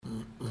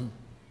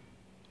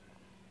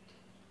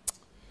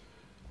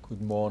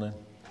Good morning.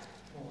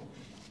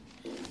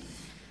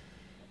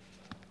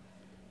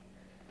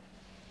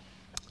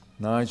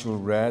 Nigel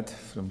read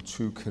from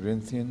 2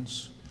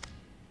 Corinthians.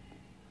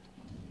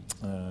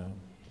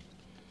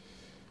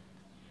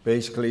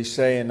 Basically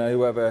saying that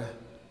whoever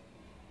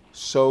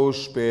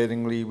sows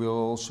sparingly will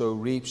also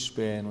reap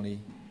sparingly.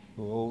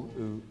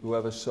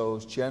 Whoever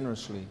sows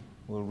generously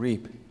will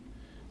reap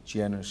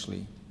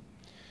generously.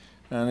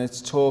 And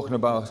it's talking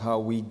about how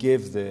we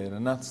give there,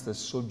 and that's the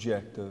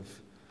subject of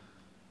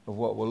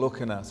what we're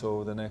looking at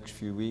over the next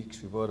few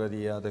weeks. We've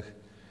already had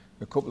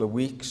a couple of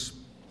weeks,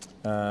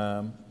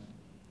 an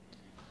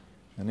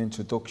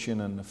introduction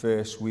in the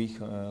first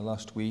week,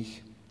 last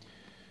week.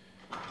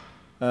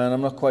 And I'm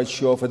not quite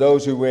sure, for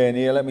those who weren't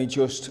here, let me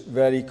just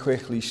very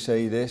quickly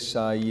say this.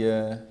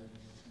 I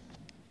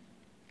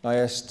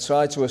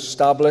tried to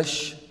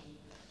establish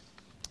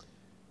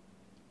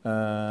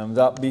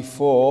that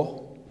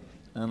before,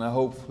 and I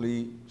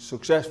hopefully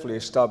successfully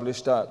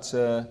established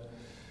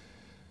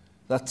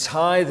that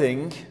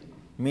tithing,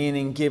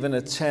 meaning giving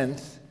a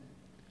tenth,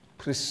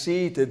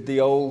 preceded the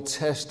Old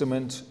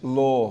Testament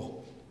law.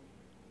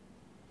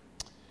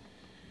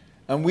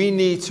 And we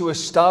need to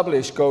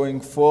establish going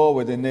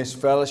forward in this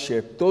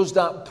fellowship, does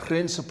that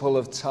principle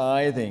of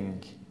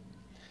tithing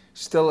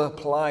still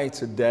apply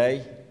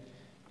today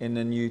in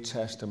the New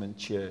Testament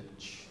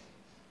church?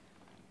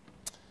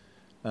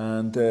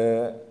 And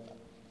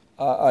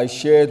I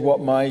shared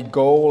what my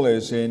goal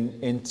is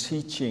in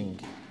teaching,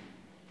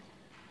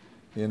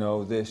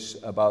 this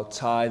about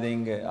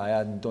tithing. I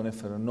hadn't done it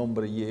for a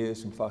number of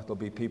years. In fact, there'll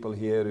be people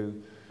here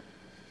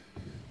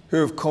who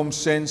have come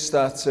since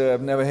that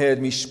have never heard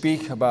me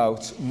speak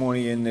about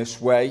money in this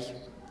way.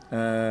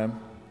 But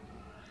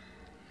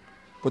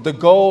the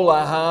goal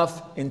I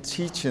have in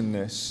teaching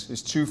this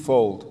is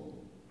twofold.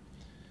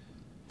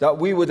 That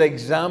we would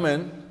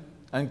examine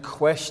and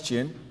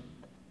question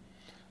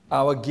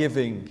our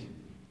giving,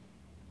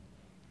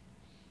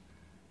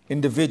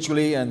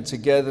 individually and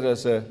together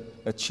as a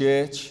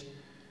church,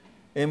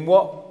 in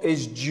what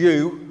is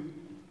due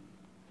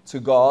to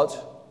God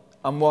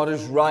and what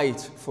is right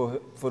for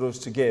us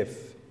to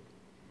give.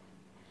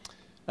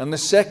 And the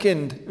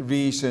second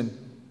reason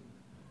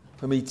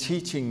for me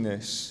teaching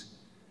this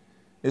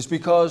is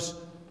because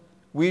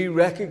we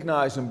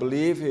recognize and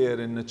believe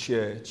here in the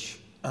church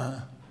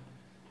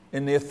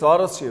in the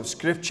authority of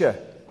Scripture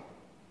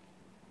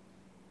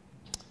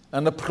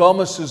and the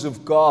promises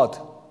of God,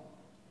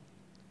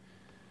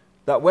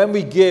 that when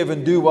we give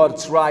and do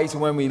what's right,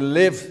 and when we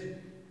live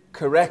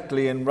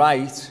correctly and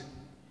right,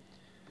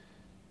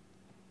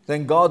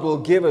 then God will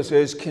give us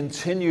His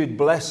continued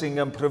blessing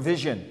and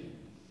provision,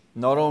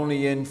 not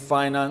only in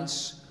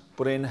finance,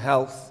 but in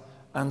health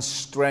and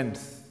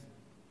strength.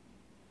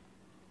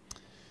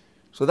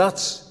 So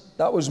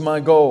that was my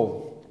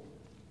goal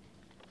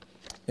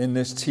in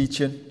this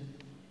teaching.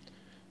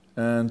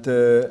 And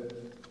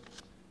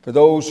for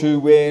those who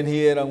weren't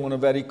here, I'm going to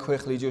very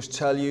quickly just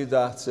tell you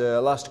that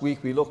last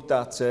week we looked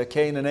at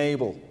Cain and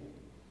Abel.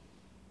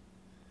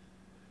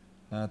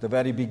 At the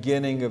very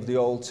beginning of the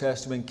Old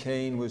Testament,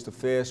 Cain was the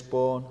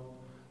firstborn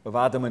of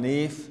Adam and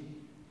Eve.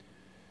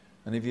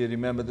 And if you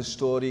remember the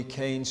story,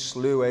 Cain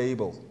slew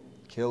Abel,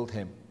 killed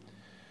him.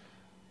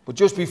 But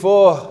just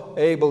before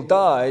Abel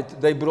died,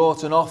 they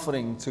brought an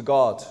offering to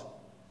God.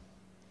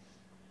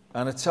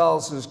 And it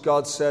tells us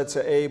God said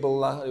to Abel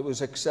that it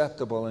was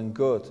acceptable and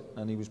good,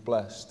 and he was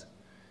blessed.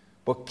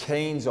 But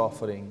Cain's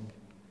offering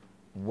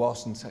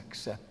wasn't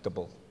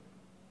acceptable.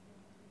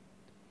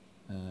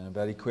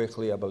 Very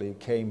quickly, I believe,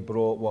 Cain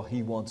brought what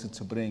he wanted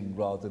to bring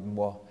rather than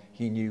what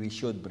he knew he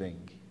should bring.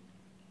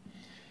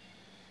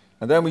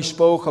 And then we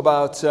spoke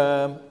about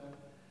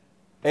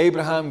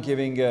Abraham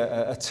giving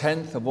a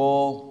tenth of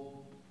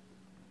all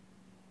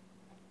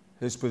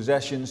his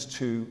possessions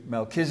to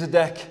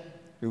Melchizedek,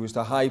 who was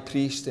the high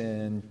priest,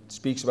 and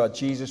speaks about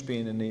Jesus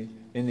being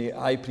in the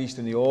high priest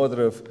in the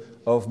order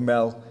of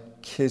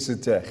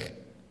Melchizedek.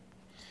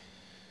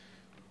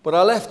 But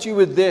I left you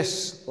with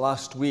this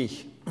last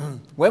week.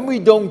 When we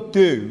don't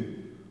do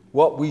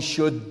what we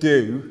should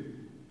do,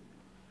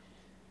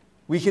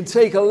 we can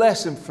take a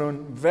lesson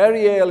from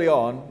very early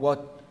on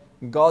what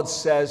God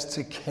says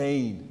to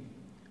Cain,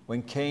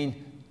 when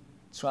Cain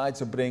tried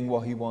to bring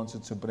what he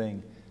wanted to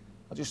bring.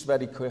 I'll just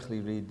very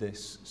quickly read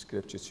this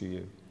scripture to you.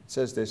 It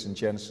says this in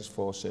Genesis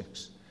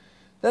 4:6.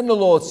 Then the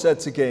Lord said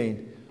to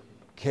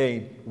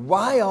Cain,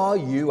 why are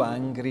you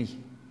angry?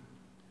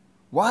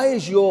 Why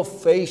is your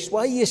face,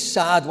 why are you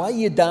sad? Why are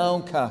you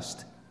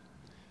downcast?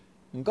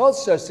 And God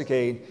says to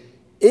Cain,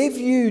 if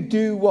you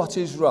do what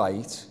is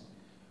right,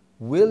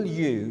 will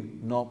you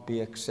not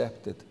be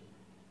accepted?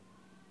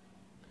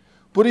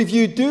 But if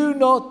you do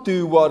not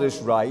do what is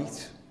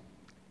right,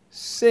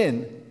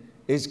 sin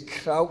is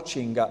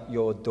crouching at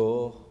your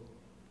door.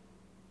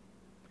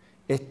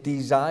 It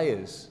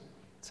desires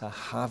to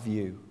have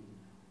you,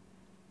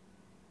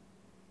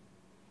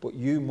 but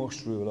you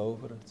must rule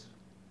over it.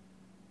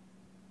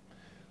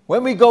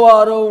 When we go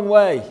our own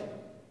way,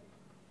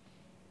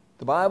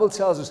 the Bible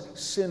tells us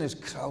sin is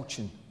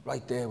crouching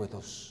right there with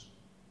us.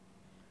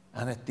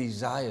 and it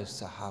desires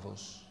to have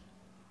us.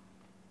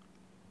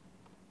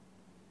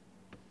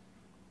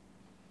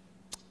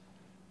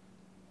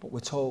 But we're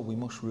told we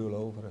must rule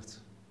over it.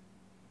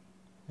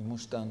 We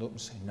must stand up and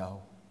say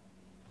no.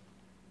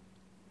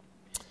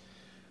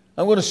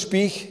 I'm going to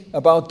speak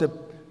about the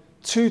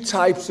two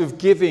types of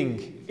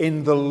giving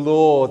in the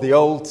law, the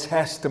Old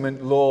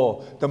Testament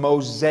law, the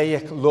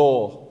Mosaic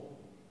law.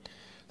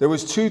 There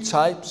was two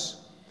types.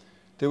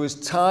 There was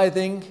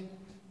tithing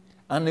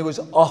and there was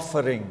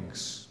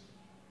offerings.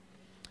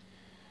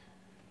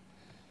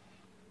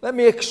 Let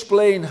me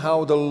explain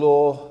how the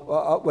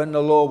law, when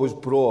the law was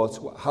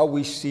brought, how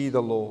we see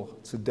the law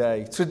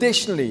today.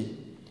 Traditionally,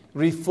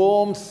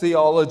 Reformed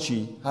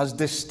theology has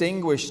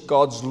distinguished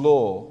God's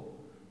law,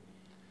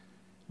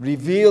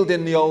 revealed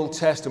in the Old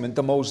Testament,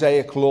 the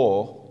Mosaic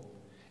law,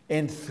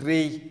 in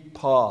three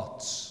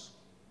parts.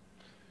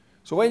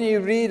 So when you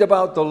read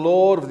about the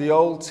law of the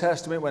Old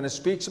Testament, when it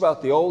speaks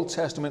about the Old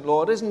Testament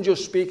law, it isn't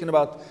just speaking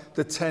about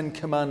the Ten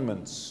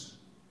Commandments.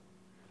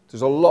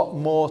 There's a lot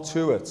more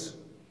to it.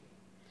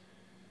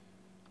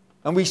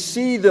 And we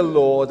see the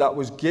law that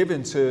was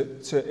given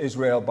to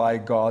Israel by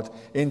God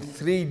in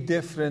three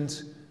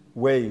different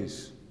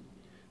ways.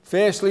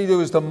 Firstly, there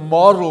was the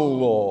moral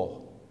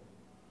law.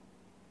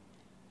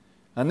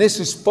 And this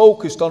is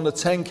focused on the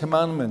Ten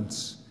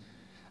Commandments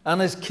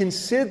and is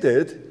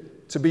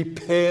considered to be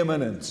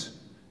permanent,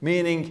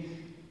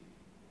 meaning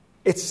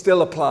it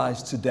still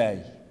applies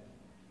today.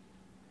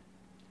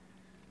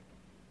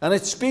 And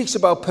it speaks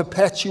about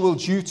perpetual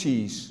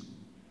duties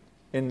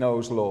in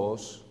those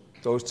laws,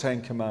 those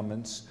Ten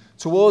Commandments,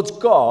 towards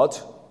God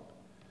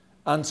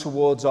and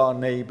towards our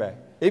neighbour.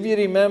 If you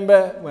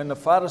remember when the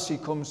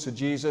Pharisee comes to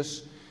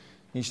Jesus,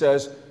 he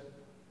says,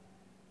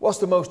 "What's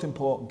the most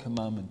important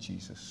commandment,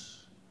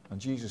 Jesus?" And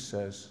Jesus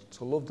says,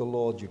 "To love the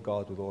Lord your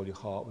God with all your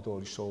heart, with all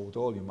your soul, with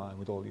all your mind,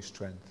 with all your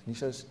strength." And he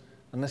says,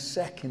 and the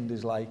second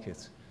is like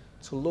it,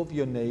 to love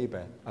your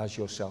neighbour as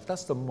yourself.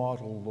 That's the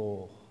moral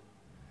law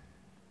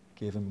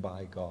given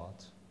by God.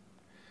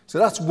 So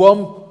that's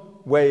one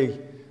way,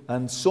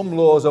 and some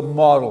laws are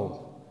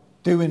moral,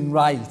 doing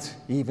right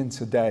even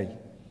today.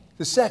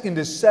 The second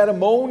is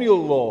ceremonial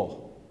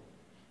law.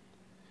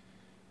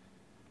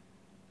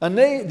 And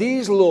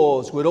these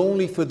laws were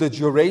only for the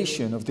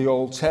duration of the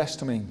Old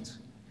Testament.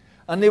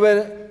 And they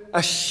were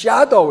a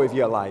shadow, if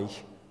you like,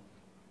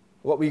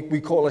 what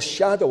we call a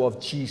shadow of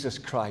Jesus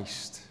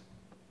Christ.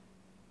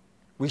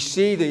 We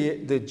see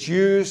the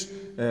Jews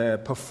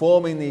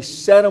performing these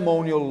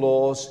ceremonial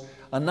laws,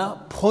 and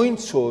that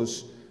points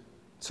us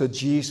to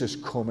Jesus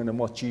coming and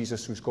what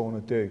Jesus was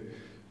going to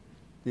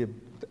do.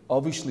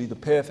 Obviously, the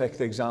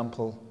perfect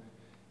example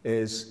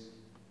is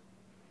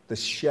the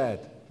shed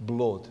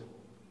blood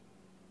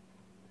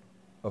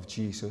of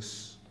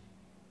Jesus,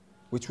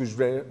 which was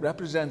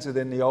represented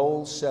in the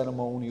old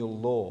ceremonial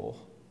law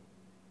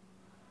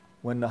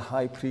when the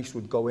high priest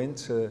would go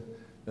into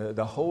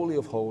the Holy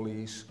of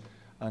Holies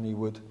and he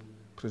would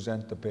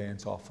present the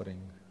burnt offering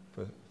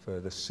for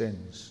the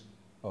sins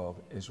of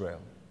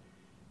Israel.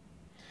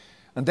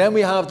 And then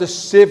we have the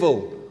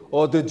civil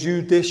or the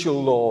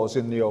judicial laws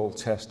in the Old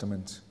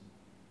Testament.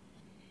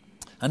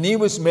 And he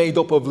was made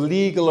up of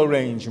legal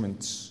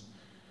arrangements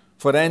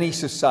for any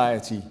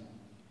society.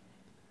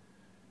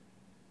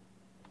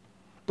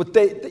 But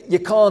you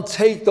can't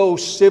take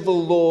those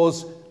civil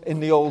laws in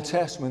the Old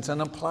Testament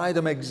and apply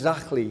them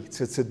exactly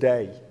to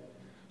today.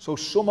 So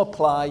some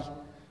apply,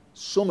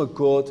 some are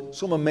good,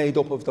 some are made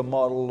up of the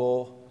moral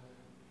law,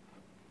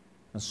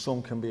 and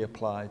some can be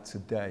applied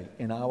today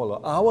in our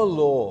law. Our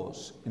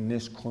laws in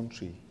this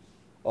country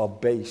are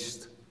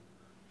based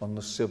on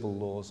the civil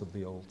laws of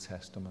the Old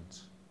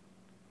Testament.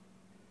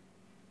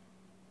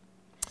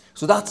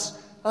 So that's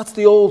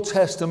the Old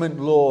Testament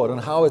law and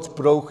how it's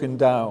broken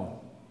down.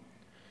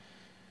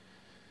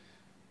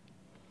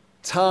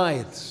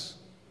 Tithes.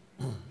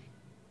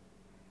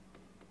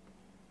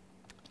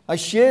 I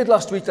shared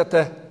last week that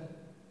the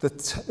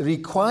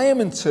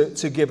requirement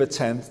to give a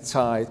tenth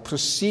tithe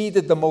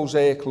preceded the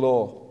Mosaic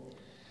law.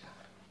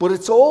 But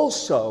it's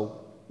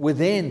also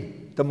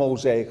within the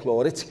Mosaic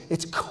law.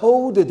 It's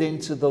coded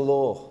into the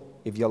law,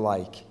 if you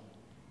like.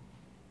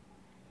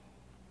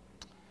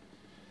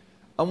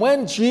 And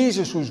when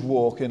Jesus was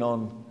walking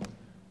on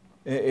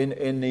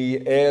in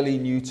the early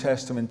New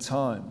Testament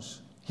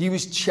times, he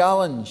was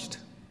challenged.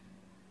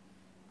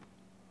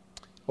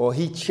 Or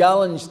he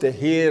challenged the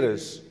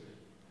hearers.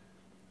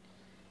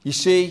 You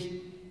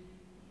see,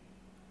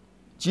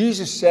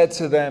 Jesus said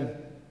to them,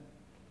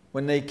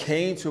 when they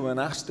came to him and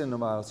asked him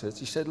about it,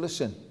 he said,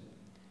 "Listen,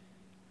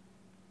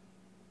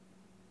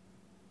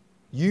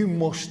 you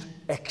must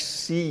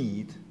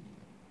exceed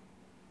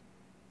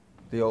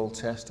the Old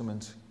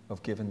Testament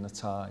of giving the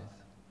tithe.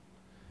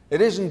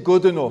 It isn't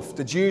good enough."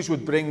 The Jews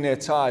would bring their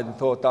tithe and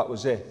thought that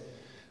was it.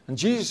 And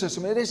Jesus says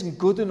to them, it isn't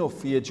good enough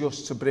for you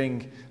just to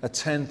bring a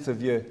tenth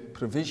of your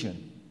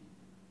provision.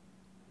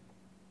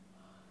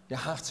 You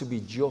have to be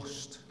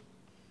just.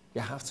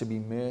 You have to be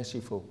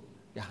merciful.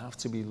 You have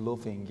to be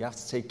loving. You have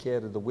to take care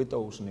of the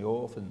widows and the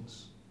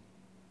orphans.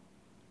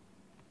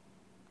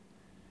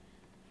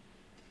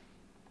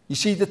 You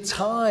see, the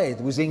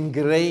tithe was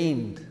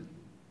ingrained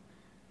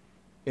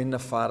in the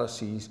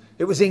Pharisees.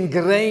 It was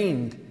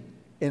ingrained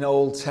in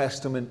Old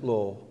Testament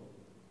law.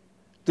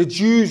 The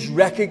Jews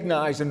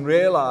recognized and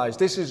realized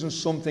this isn't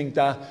something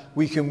that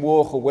we can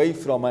walk away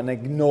from and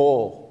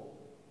ignore.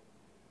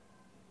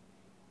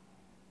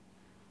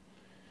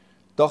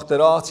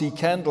 Dr. R.T.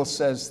 Kendall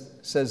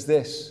says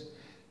this: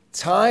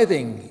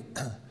 tithing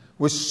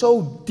was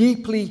so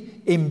deeply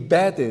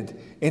embedded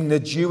in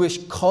the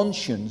Jewish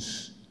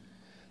conscience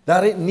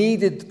that it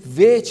needed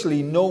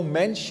virtually no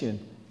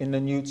mention in the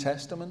New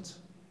Testament.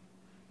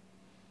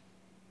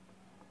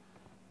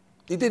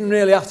 He didn't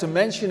really have to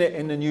mention it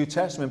in the New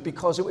Testament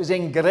because it was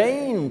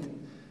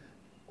ingrained,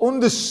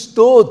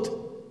 understood.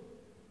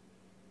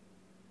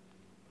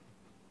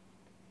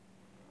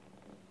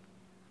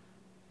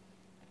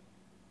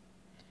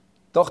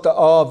 Dr.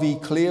 R.V.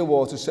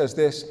 Clearwater says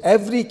this: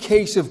 every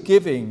case of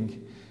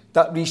giving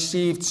that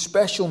received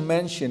special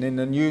mention in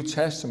the New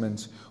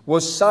Testament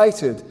was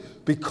cited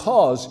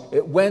because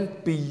it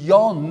went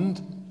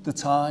beyond the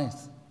tithe.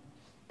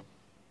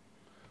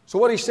 So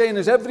what he's saying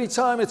is every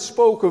time it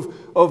spoke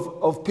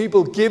of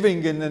people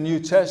giving in the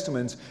New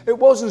Testament, it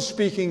wasn't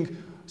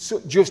speaking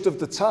just of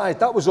the tithe.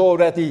 That was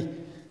already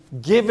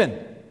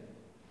given.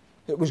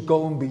 It was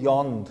going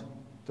beyond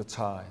the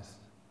tithe.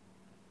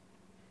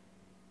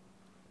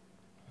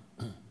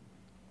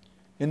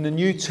 In the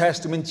New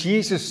Testament,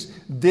 Jesus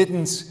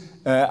didn't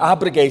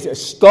abrogate it,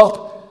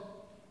 stop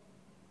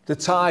the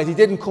tithe. He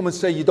didn't come and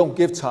say, you don't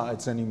give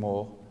tithes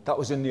anymore. That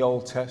was in the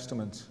Old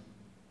Testament.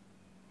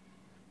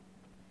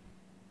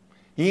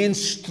 He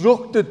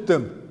instructed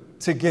them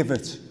to give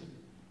it.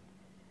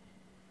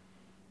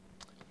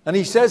 And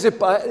he says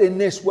it in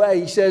this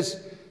way. He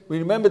says, we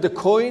remember the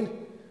coin?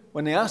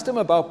 When they asked him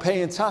about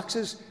paying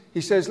taxes,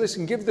 he says,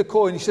 listen, give the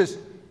coin. He says,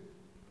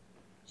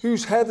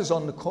 whose head is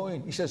on the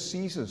coin? He says,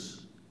 Caesar's.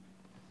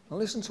 And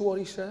listen to what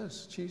he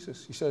says,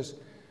 Jesus. He says,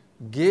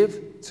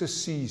 give to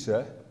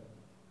Caesar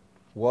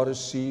what is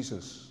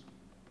Caesar's.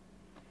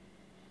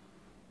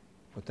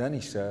 But then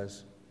he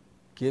says,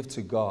 give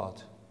to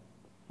God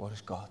what is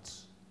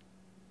God's.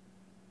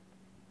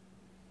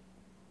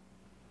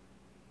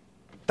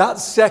 That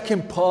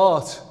second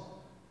part,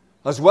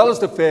 as well as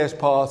the first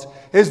part,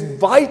 is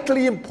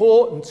vitally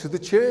important to the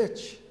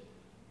church.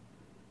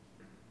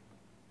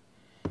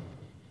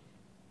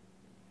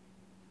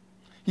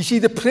 You see,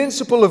 the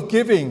principle of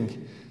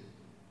giving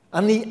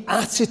and the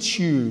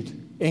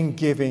attitude in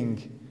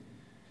giving,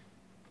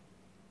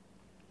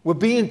 we're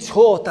being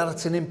taught that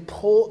it's an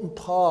important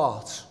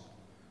part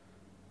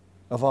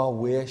of our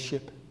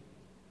worship.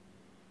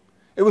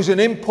 It was an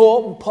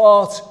important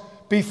part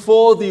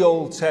before the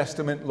Old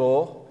Testament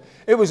law.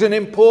 It was an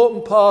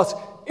important part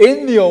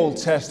in the Old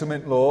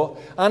Testament law.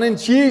 And in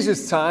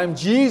Jesus' time,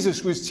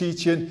 Jesus was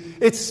teaching,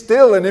 it's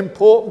still an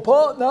important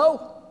part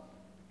now.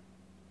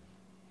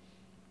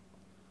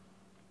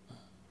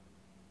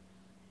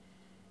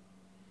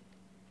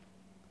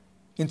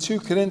 In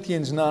 2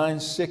 Corinthians 9,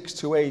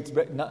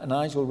 6-8,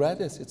 Nigel read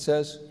it, it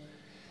says,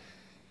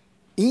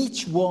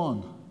 each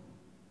one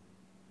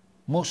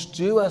must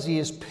do as he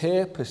has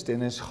purposed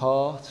in his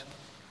heart,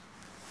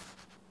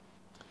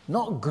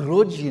 not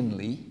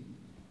grudgingly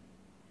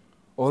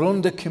or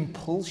under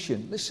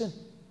compulsion. Listen,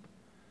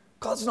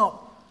 God's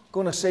not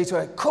going to say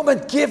to her, come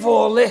and give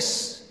all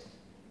this.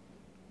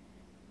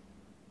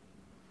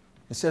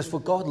 It says, for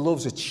God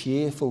loves a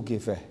cheerful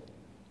giver.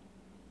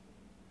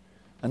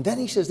 And then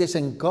he says this,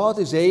 and God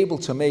is able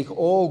to make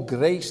all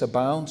grace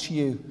abound to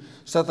you,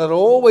 so that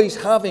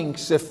always having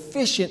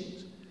sufficient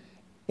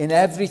in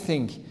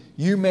everything,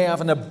 you may have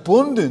an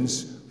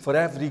abundance for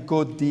every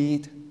good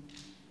deed.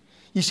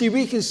 You see,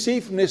 we can see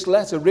from this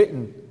letter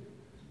written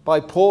by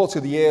Paul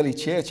to the early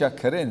church at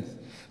Corinth,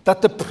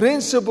 that the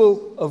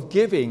principle of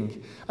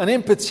giving, and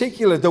in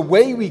particular the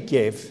way we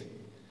give,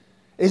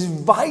 is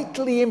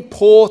vitally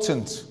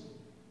important.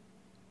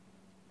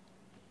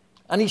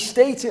 And he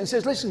states it and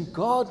says, listen,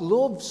 God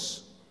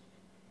loves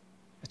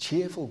a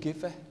cheerful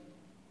giver.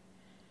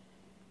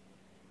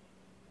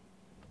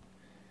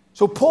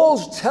 So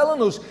Paul's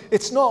telling us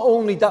it's not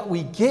only that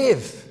we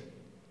give,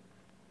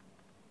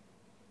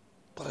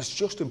 but it's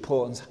just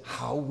important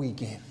how we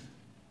give.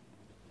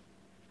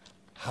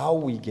 How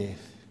we give.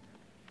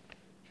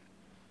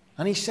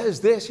 And he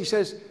says this, he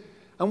says,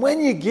 and when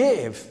you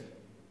give,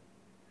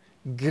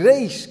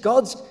 grace,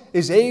 God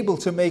is able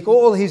to make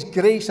all his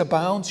grace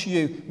abound to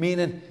you,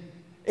 meaning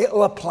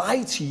it'll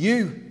apply to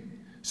you,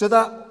 so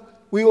that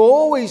we're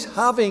always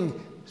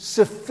having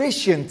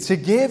sufficient to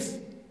give.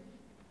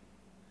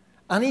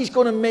 And he's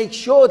going to make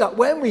sure that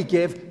when we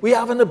give, we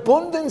have an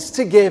abundance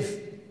to give.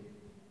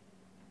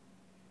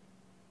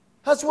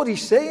 That's what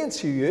he's saying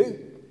to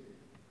you.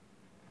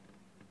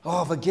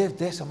 Oh, if I give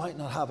this, I might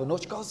not have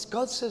enough.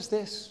 God says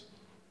this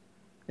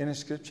in the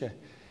scripture.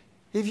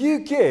 If you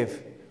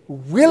give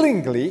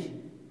willingly,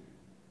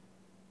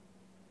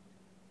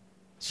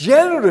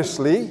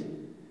 generously,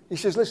 he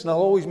says, listen, I'll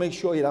always make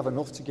sure you have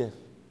enough to give.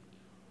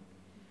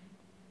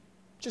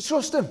 Just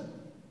trust him.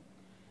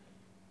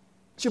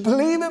 Do you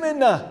believe him in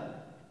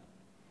that?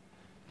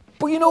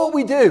 But you know what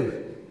we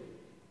do?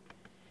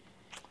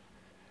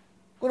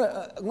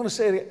 I'm going to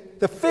say it.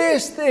 The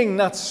first thing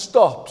that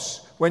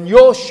stops when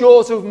you're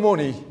short of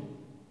money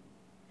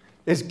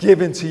is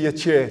giving to your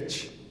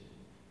church.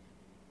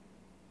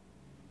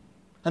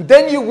 And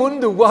then you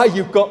wonder why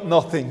you've got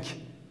nothing.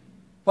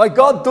 Why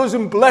God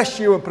doesn't bless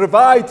you and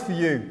provide for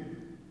you.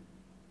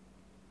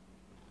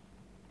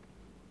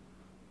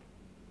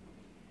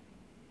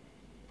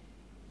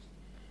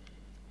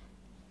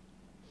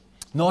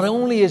 Not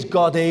only is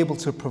God able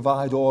to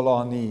provide all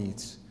our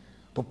needs,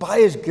 but by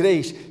His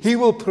grace, He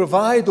will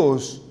provide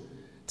us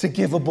to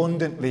give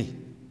abundantly.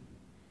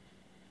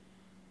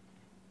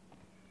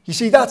 You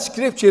see, that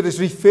scripture is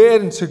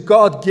referring to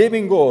God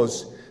giving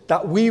us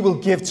that we will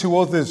give to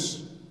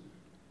others.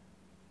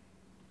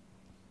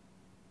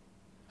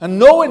 And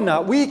knowing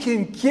that we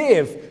can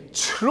give,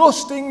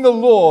 trusting the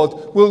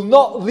Lord will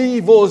not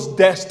leave us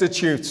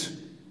destitute.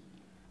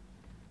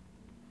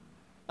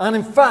 And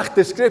in fact,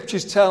 the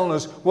scripture's telling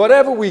us,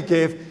 whatever we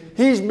give,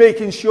 He's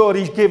making sure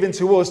He's given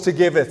to us to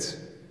give it.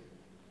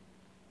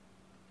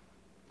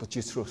 But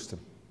you trust Him.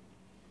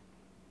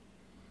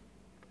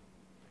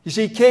 You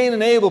see, Cain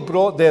and Abel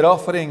brought their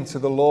offering to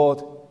the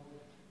Lord.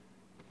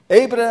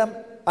 Abraham,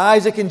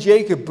 Isaac, and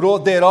Jacob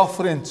brought their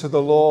offering to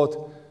the Lord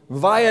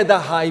via the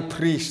high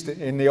priest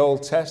in the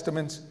Old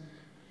Testament.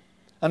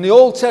 And the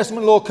Old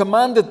Testament law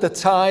commanded the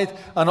tithe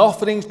and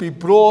offerings be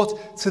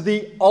brought to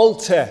the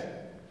altar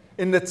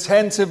in the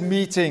tent of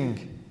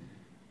meeting.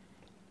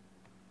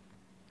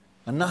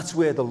 And that's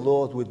where the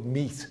Lord would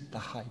meet the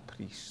high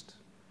priest.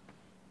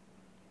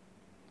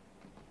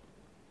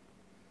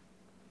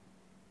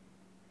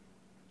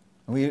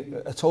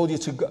 I told you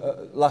to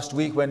go, last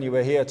week when you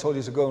were here, I told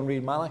you to go and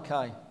read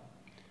Malachi.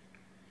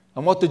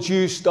 And what the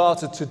Jews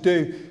started to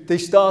do, they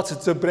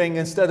started to bring,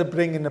 instead of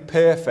bringing the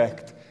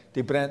perfect,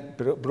 they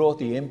brought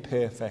the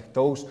imperfect,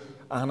 those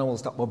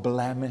animals that were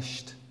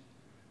blemished.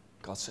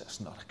 God said,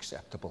 it's not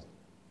acceptable.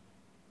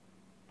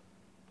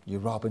 You're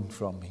robbing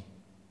from me.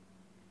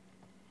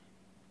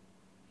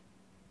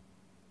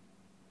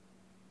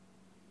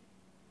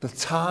 The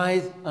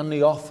tithe and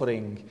the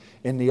offering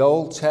in the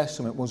Old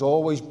Testament was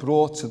always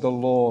brought to the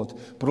Lord,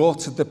 brought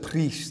to the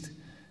priest.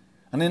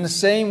 And in the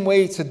same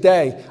way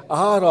today,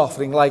 our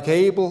offering, like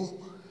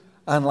Abel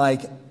and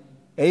like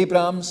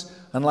Abraham's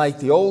and like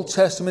the Old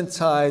Testament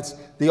tithes,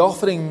 the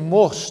offering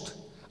must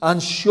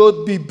and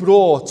should be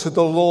brought to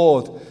the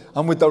Lord,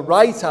 and with the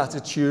right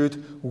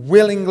attitude,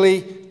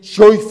 willingly,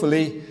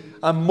 joyfully,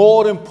 and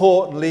more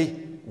importantly,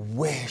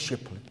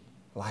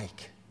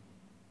 worship-like.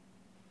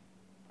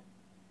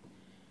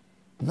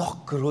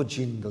 Not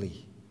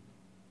grudgingly.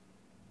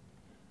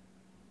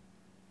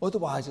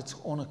 Otherwise, it's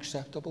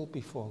unacceptable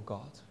before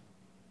God.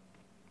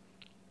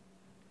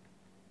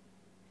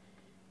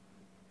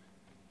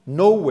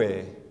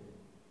 Nowhere,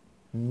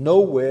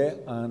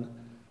 and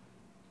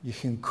you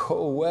can go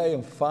away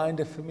and find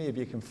it for me. If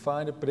you can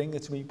find it, bring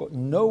it to me. But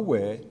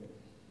nowhere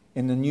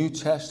in the New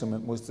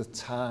Testament was the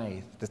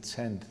tithe, the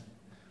tenth,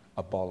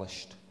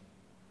 abolished.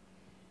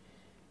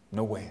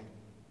 Nowhere.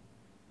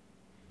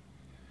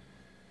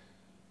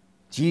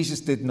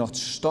 Jesus did not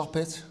stop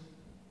it.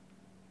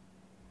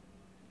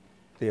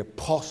 The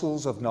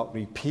apostles have not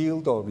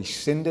repealed or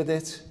rescinded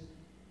it.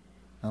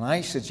 And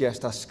I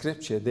suggest that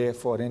scripture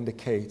therefore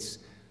indicates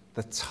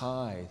the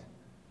tithe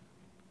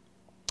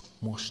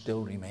must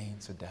still remain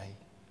today.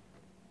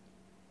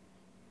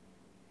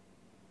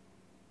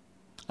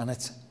 And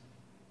it's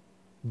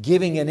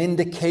giving an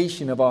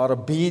indication of our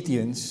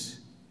obedience.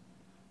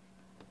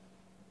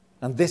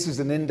 And this is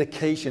an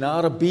indication.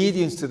 Our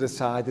obedience to the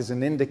tithe is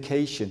an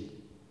indication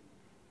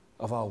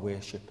of our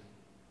worship.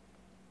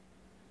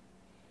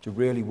 Do you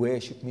really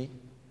worship me?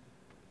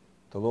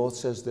 The Lord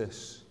says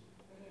this: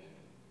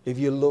 if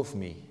you love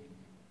me,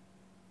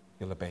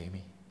 you'll obey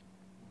me.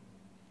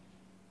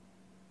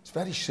 It's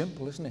very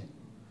simple, isn't it?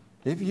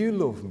 If you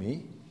love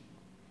me,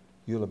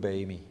 you'll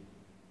obey me.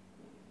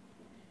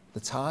 The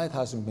tithe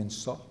hasn't been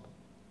stopped.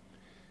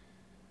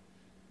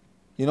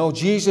 You know,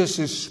 Jesus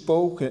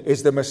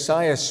is the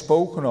Messiah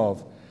spoken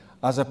of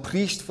as a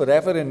priest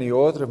forever in the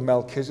order of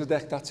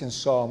Melchizedek. That's in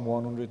Psalm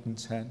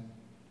 110.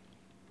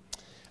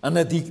 And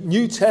the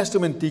New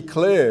Testament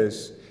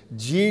declares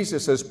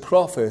Jesus as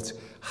prophet,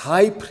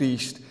 high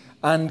priest,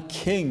 and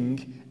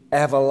king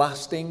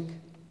everlasting.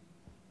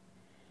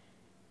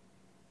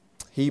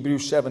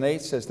 Hebrews 7:8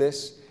 says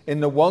this: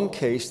 in the one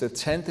case, the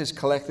tenth is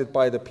collected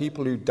by the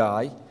people who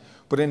die,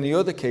 but in the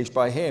other case,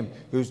 by him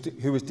who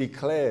is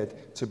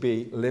declared to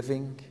be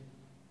living.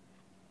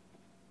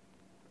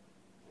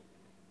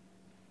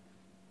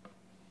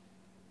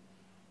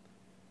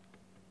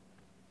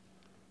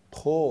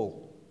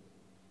 Paul,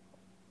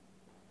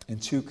 in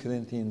 2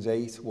 Corinthians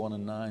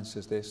 8:1-9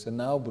 says this: and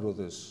now,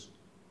 brothers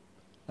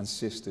and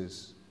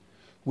sisters,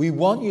 we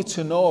want you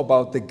to know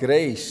about the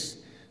grace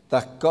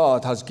that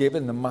God has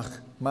given the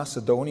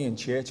Macedonian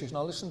churches.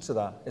 Now listen to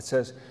that. It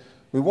says,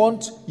 we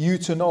want you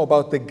to know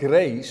about the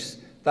grace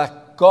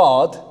that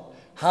God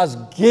has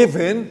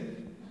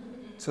given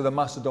to the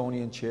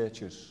Macedonian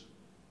churches.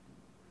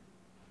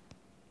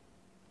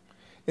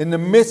 in the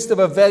midst of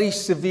a very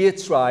severe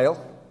trial,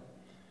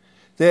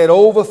 their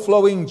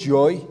overflowing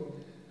joy,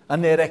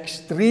 and their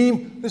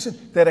extreme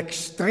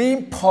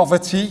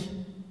poverty,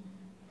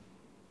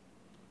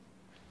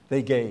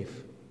 they gave.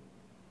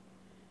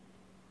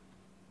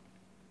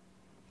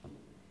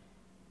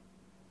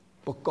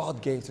 But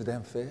God gave to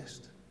them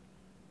first.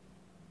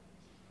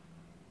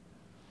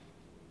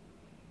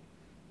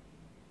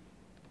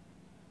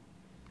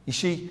 You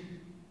see,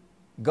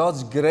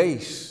 God's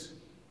grace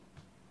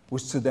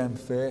was to them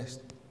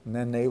first, and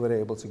then they were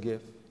able to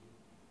give.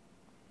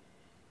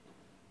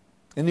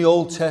 In the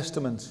Old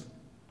Testament,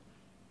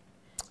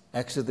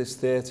 Exodus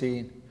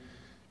 13,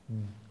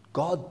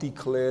 God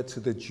declared to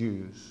the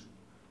Jews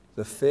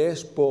the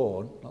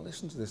firstborn, now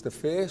listen to this, the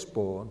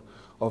firstborn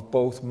of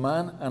both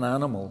man and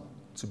animal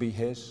to be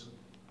his.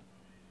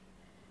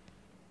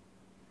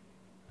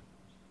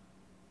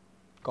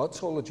 God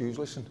told the Jews,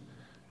 listen,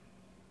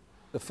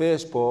 the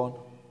firstborn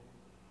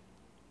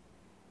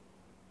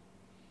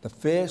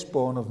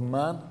of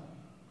man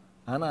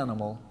and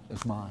animal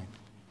is mine.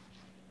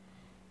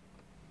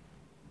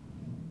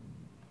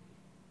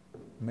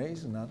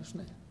 Amazing that, isn't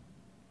it?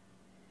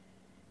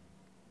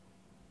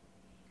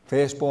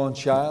 Firstborn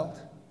child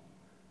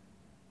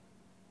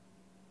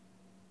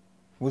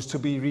was to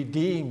be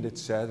redeemed, it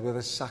said, with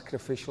a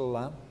sacrificial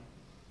lamb.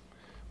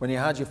 When you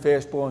had your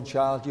firstborn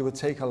child, you would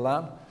take a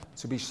lamb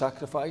to be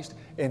sacrificed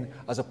in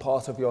as a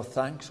part of your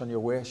thanks and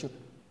your worship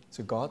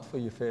to God for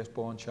your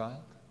firstborn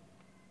child.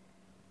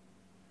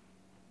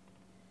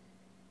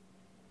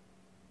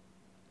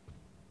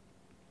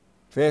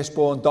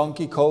 Firstborn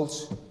donkey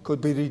colts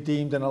could be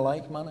redeemed in a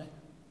like manner.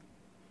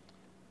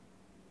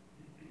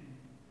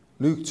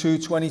 Luke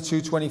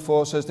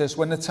 2:22-24 says this,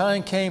 when the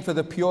time came for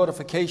the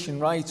purification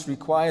rites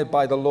required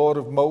by the law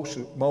of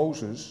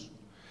Moses,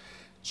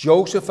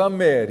 Joseph and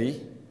Mary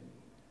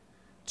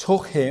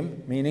took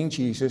him, meaning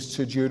Jesus,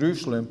 to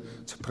Jerusalem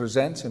to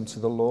present him to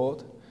the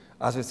Lord.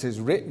 As it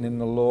is written in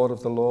the law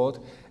of the Lord,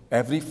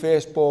 every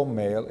firstborn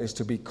male is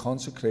to be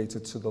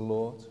consecrated to the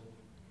Lord.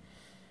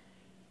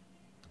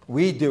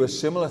 We do a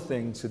similar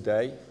thing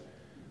today,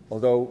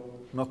 although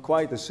not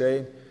quite the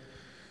same.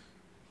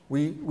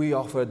 We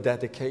offer a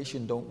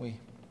dedication, don't we?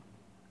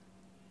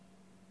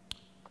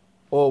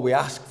 Or we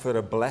ask for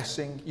a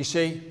blessing. You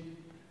see,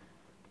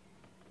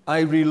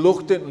 I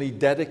reluctantly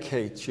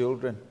dedicate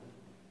children,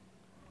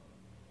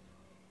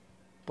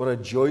 but I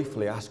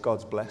joyfully ask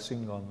God's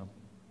blessing on them.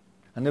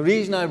 And the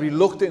reason I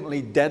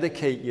reluctantly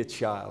dedicate your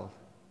child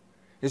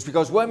is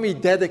because when we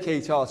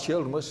dedicate our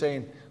children, we're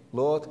saying,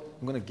 Lord,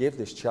 I'm going to give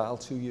this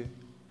child to you.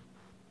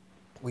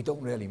 But we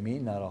don't really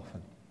mean that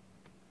often.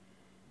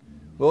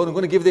 Lord, I'm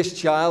going to give this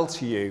child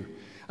to you,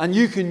 and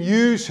you can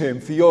use him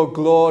for your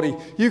glory.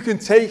 You can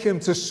take him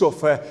to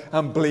suffer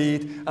and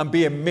bleed and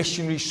be a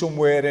missionary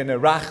somewhere in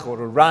Iraq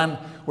or Iran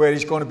where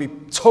he's going to be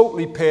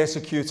totally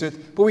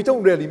persecuted. But we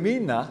don't really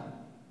mean that.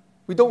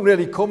 We don't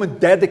really come and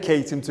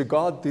dedicate him to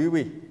God, do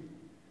we?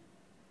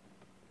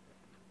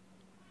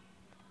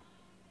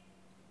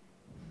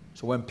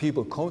 So when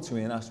people come to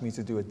me and ask me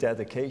to do a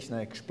dedication,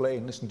 I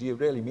explain, listen, do you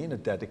really mean a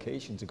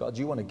dedication to God?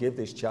 Do you want to give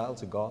this child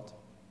to God?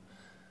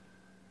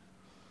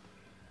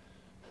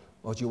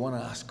 Or do you want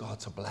to ask God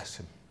to bless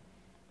him?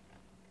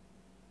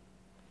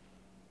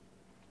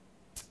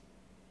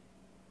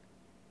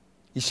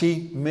 You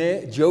see,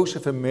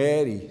 Joseph and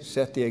Mary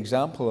set the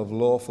example of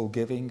lawful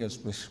giving as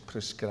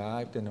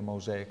prescribed in the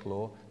Mosaic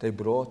law. They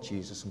brought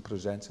Jesus and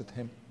presented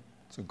him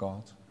to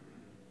God.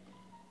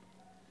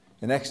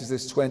 In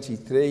Exodus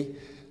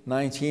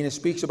 23:19, it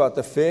speaks about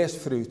the first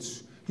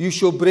fruits. You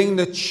shall bring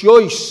the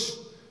choice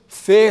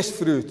first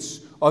fruits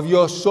of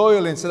your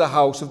soil into the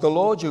house of the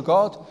Lord your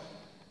God.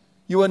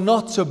 You are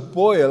not to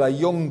boil a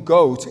young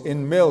goat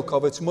in milk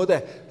of its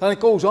mother. And it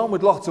goes on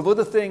with lots of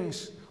other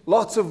things.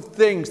 Lots of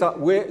things that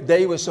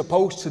they were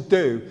supposed to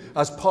do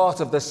as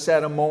part of the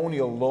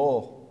ceremonial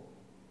law.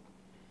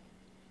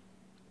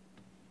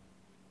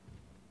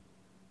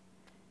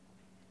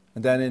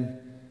 And then in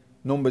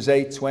Numbers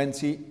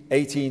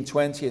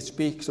 18:20, it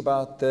speaks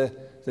about the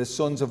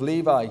sons of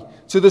Levi.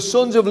 To the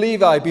sons of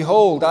Levi,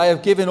 behold, I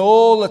have given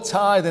all the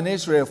tithe in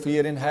Israel for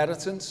your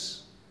inheritance.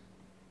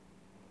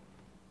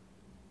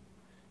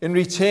 In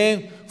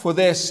return for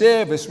their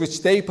service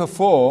which they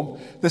perform,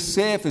 the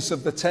service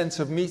of the tent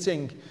of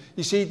meeting.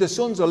 You see, the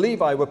sons of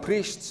Levi were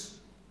priests.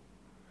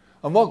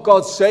 And what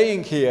God's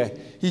saying here,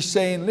 he's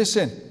saying,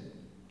 listen,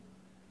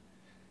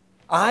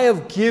 I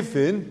have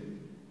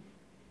given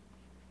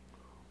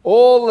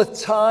all the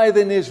tithe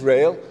in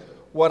Israel.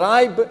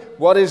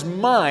 What is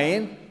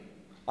mine,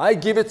 I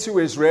give it to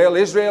Israel.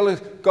 Israel has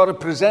got to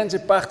present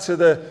it back to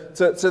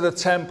the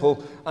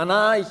temple. And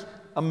I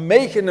am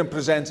making them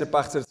present it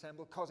back to the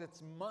temple because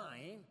it's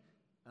mine,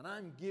 and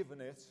I'm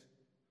giving it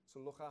to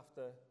look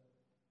after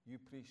you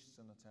priests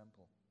in the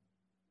temple.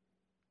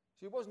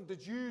 See, it wasn't the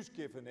Jews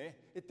giving it.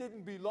 It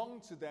didn't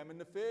belong to them in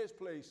the first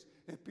place.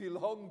 It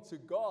belonged to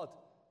God.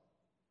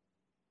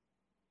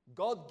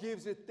 God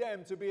gives it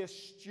them to be a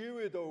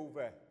steward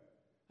over.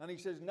 And he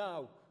says,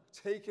 now,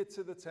 take it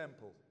to the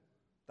temple.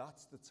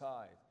 That's the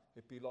tithe.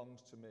 it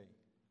belongs to me.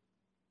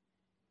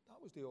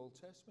 That was the Old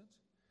Testament.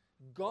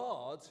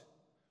 God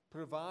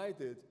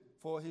provided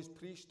for his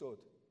priesthood.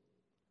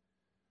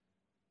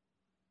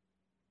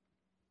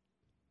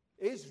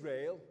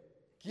 Israel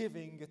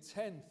giving a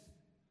tenth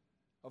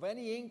of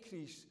any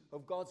increase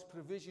of God's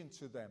provision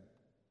to them.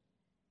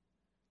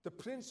 The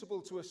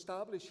principle to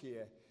establish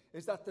here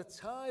is that the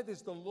tithe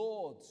is the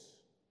Lord's.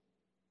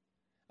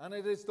 And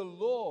it is the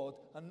Lord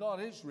and not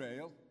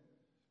Israel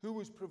who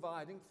was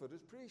providing for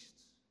his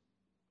priests.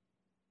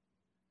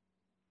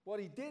 What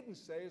he didn't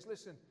say is,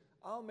 listen,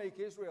 I'll make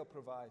Israel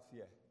provide for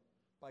you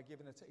by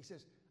giving it to you. He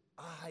says,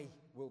 I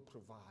will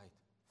provide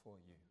for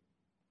you.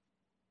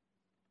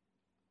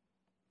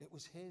 It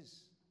was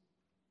his.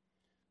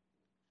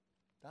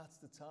 That's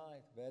the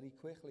tithe, very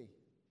quickly.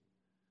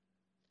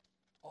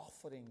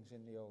 Offerings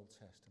in the Old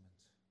Testament.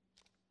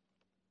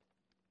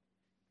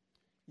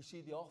 You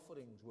see, the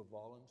offerings were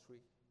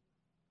voluntary.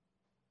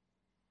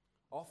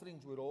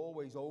 Offerings were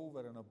always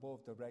over and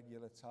above the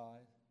regular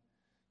tithe,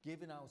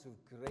 given out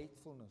of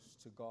gratefulness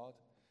to God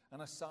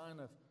and a sign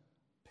of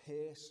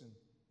personal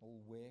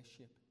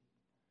worship.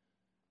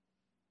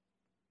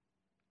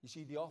 You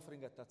see, the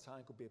offering at that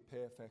time could be a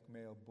perfect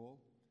male bull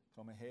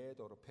from a herd,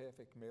 or a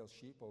perfect male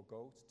sheep or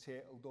goat.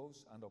 Turtle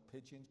doves and or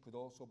pigeons could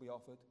also be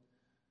offered.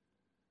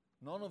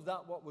 None of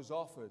that what was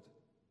offered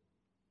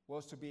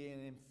was to be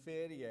an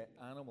inferior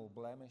animal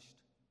blemished,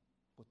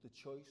 but the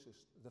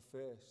choicest, the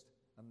first,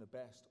 and the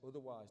best.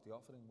 Otherwise, the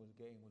offering was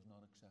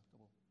not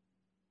acceptable.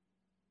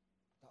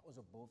 That was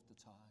above the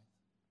tithe.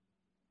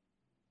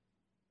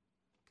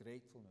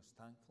 Gratefulness,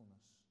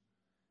 thankfulness.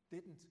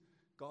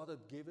 God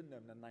had given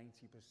them the 90%.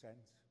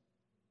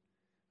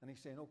 And he's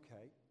saying,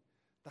 okay,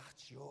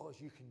 that's yours.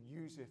 You can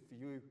use it for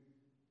you,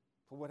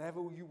 for whatever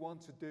you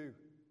want to do.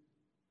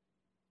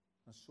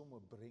 And some were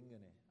bringing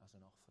it as an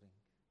offering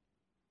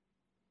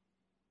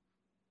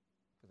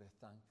for their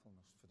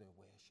thankfulness, for their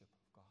worship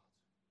of God.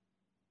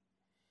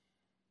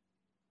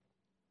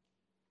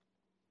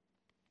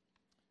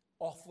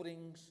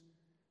 Offerings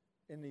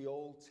in the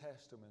Old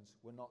Testament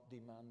were not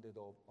demanded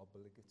or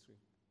obligatory.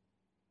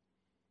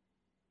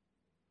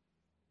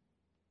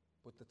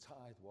 But the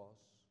tithe was.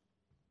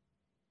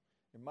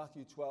 In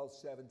Matthew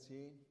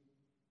 12:17,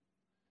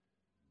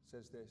 it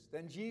says this,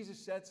 Then Jesus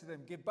said to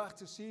them, Give back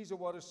to Caesar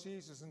what is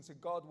Caesar's, and to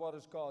God what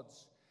is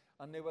God's.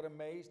 And they were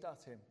amazed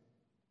at him.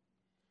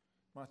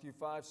 Matthew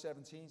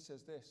 5:17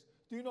 says this,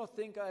 Do not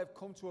think I have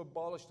come to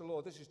abolish the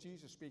law. This is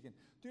Jesus speaking.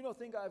 Do not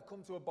think I have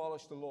come to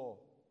abolish the law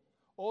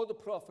or the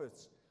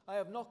prophets. I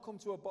have not come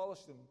to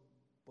abolish them,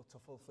 but to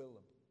fulfill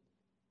them.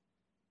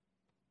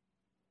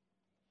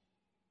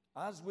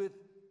 As with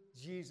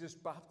Jesus'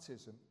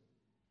 baptism,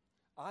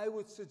 I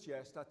would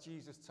suggest that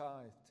Jesus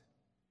tithed.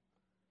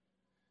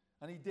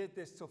 And he did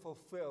this to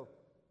fulfill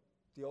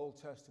the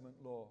Old Testament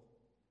law.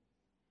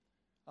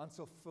 And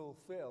to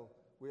fulfill,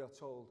 we are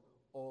told,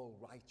 all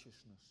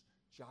righteousness.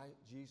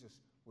 Jesus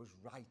was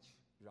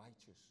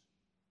righteous.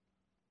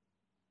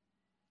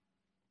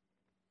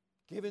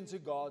 Given to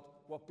God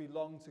what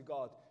belonged to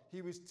God.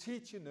 He was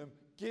teaching them,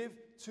 give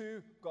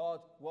to God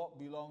what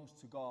belongs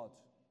to God.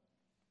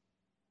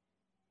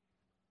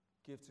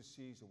 Give to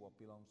Caesar what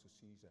belongs to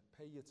Caesar.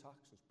 Pay your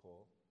taxes,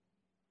 Paul.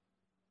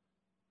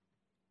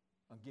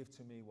 And give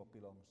to me what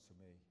belongs to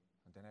me.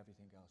 And then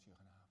everything else you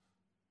can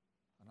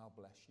have. And I'll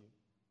bless you.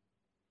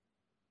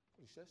 That's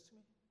what he says to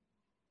me.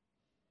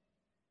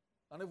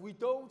 And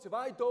if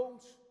I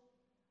don't,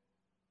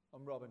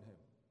 I'm robbing him.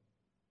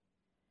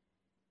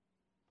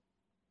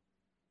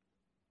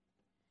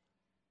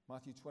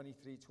 Matthew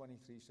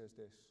 23:23 says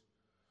this.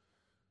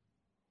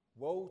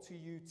 Woe to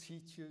you,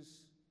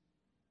 teachers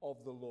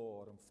of the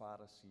law and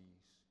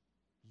Pharisees,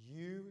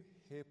 you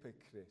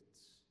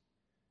hypocrites!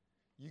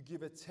 You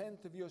give a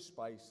tenth of your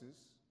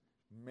spices,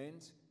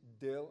 mint,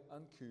 dill,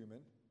 and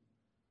cumin,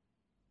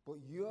 but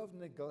you have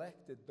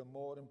neglected the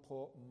more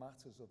important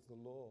matters of the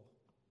law: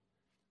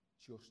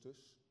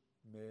 justice,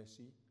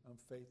 mercy, and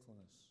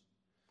faithfulness.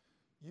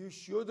 You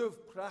should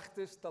have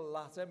practiced the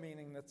latter,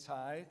 meaning the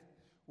tithe,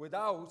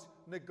 without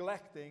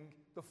neglecting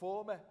the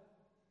former.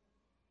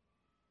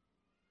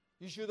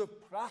 You should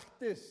have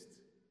practiced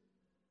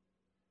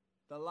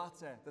the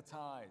latter, the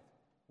tithe,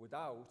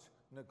 without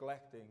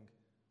neglecting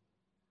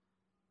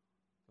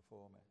the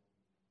former.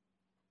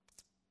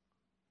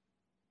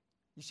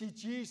 You see,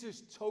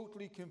 Jesus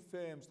totally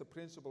confirms the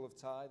principle of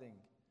tithing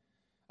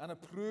and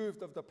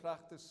approved of the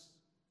practice.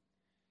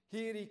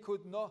 Here he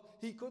could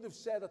have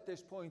said at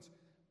this point,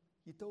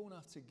 you don't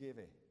have to give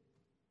it.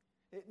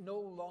 It no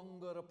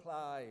longer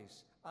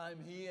applies. I'm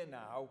here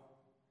now.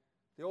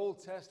 The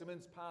Old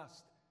Testament's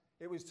past.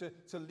 It was to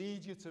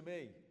lead you to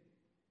me.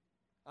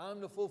 I'm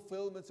the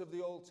fulfillment of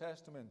the Old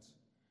Testament.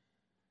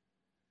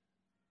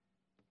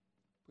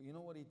 But you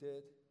know what he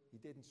did? He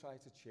didn't try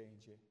to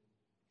change it.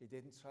 He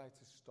didn't try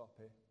to stop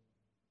it.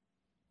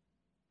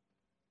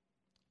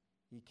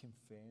 He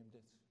confirmed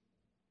it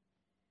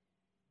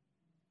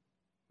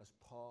as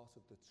part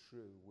of the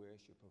true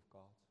worship of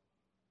God.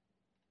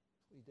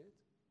 That's what he did.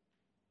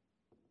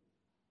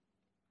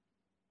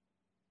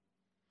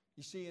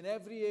 You see, in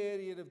every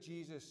area of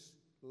Jesus'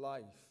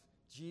 life,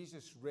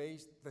 Jesus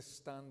raised the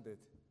standard,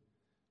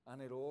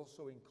 and it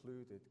also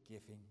included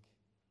giving.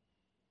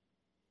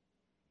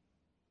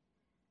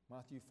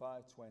 Matthew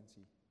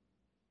 5:20.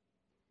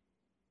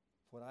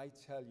 For I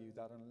tell you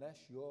that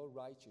unless your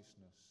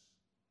righteousness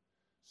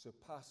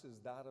surpasses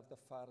that of the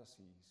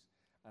Pharisees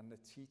and the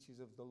teachers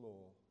of the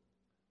law,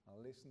 now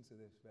listen to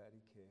this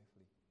very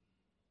carefully.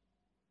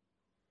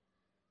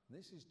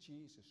 This is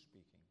Jesus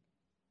speaking.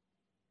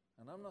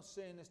 And I'm not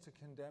saying this to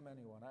condemn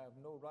anyone. I have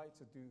no right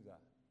to do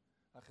that.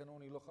 I can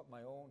only look at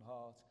my own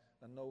heart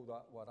and know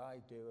that what I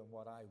do and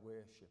what I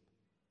worship.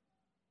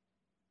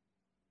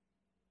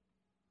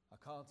 I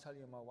can't tell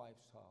you my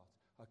wife's heart.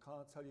 I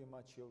can't tell you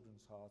my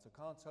children's heart. I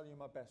can't tell you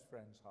my best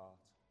friend's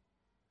heart.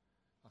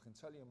 I can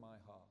tell you my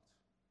heart.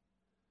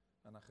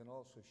 And I can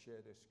also share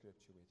this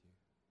scripture with you.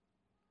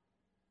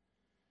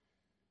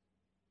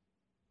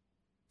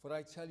 For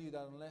I tell you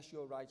that unless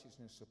your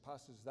righteousness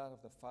surpasses that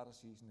of the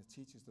Pharisees and the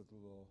teachers of the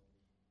law,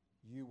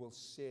 you will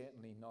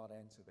certainly not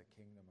enter the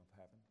kingdom of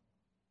heaven.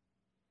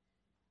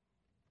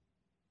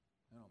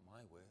 They're not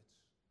my words.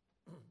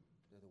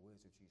 They're the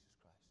words of Jesus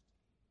Christ.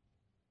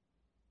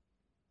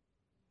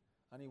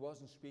 And he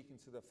wasn't speaking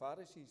to the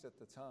Pharisees at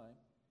the time.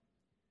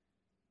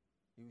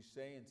 He was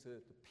saying to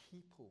the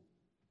people,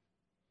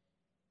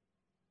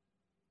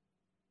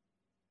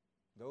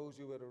 those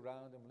who were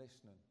around him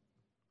listening,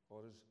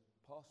 or his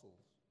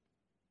apostles,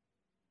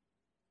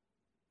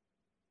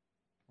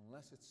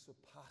 unless it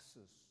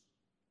surpasses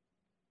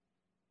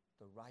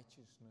the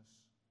righteousness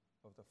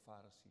of the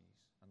Pharisees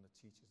and the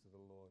teachers of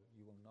the law,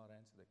 you will not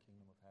enter the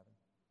kingdom of heaven.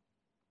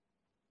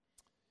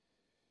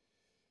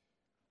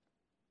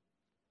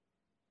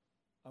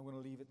 I'm going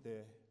to leave it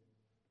there,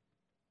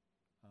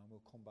 and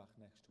we'll come back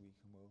next week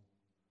and we'll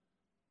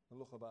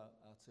look at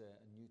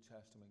a New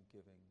Testament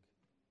giving,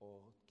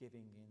 or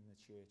giving in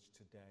the church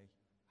today,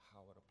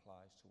 how it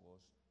applies to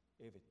us,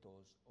 if it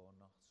does or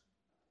not.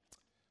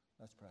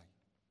 Let's pray.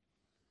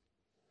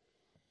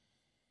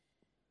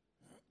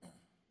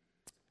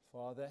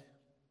 Father,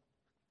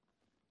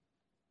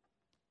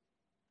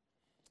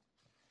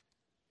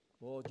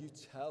 Lord, you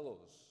tell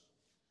us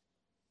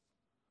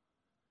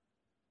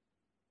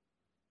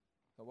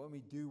that when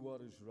we do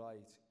what is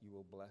right, you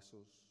will bless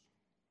us.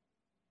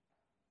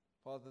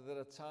 Father, there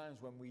are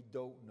times when we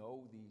don't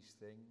know these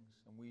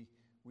things, and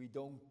we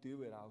don't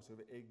do it out of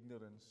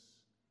ignorance.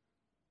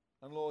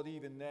 And Lord,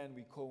 even then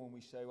we come and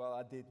we say, well,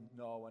 I didn't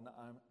know, and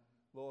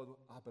Lord,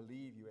 I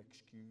believe you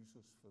excuse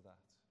us for that.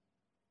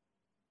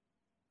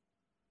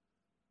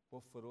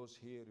 But for us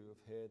here who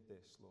have heard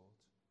this, Lord,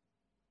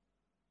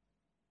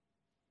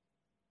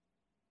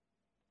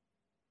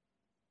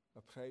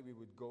 I pray we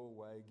would go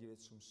away, give it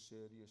some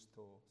serious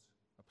thought.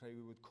 I pray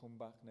we would come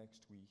back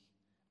next week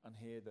and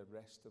hear the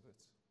rest of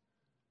it.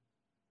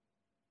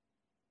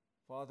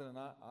 Father, and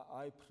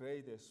I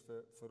pray this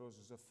for us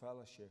as a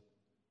fellowship.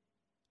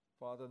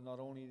 Father,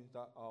 not only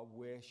that our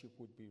worship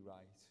would be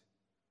right,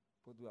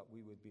 but that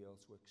we would be able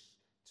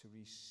to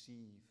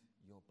receive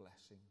your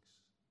blessings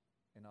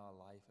in our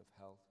life of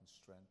health and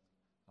strength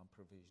and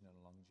provision and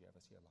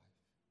longevity of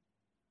life.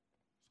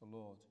 So,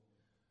 Lord,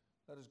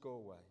 let us go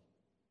away.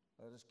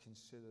 Let us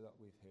consider that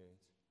we've heard.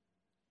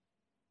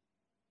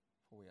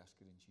 For we ask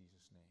it in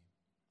Jesus' name.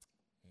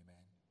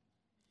 Amen.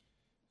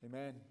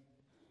 Amen.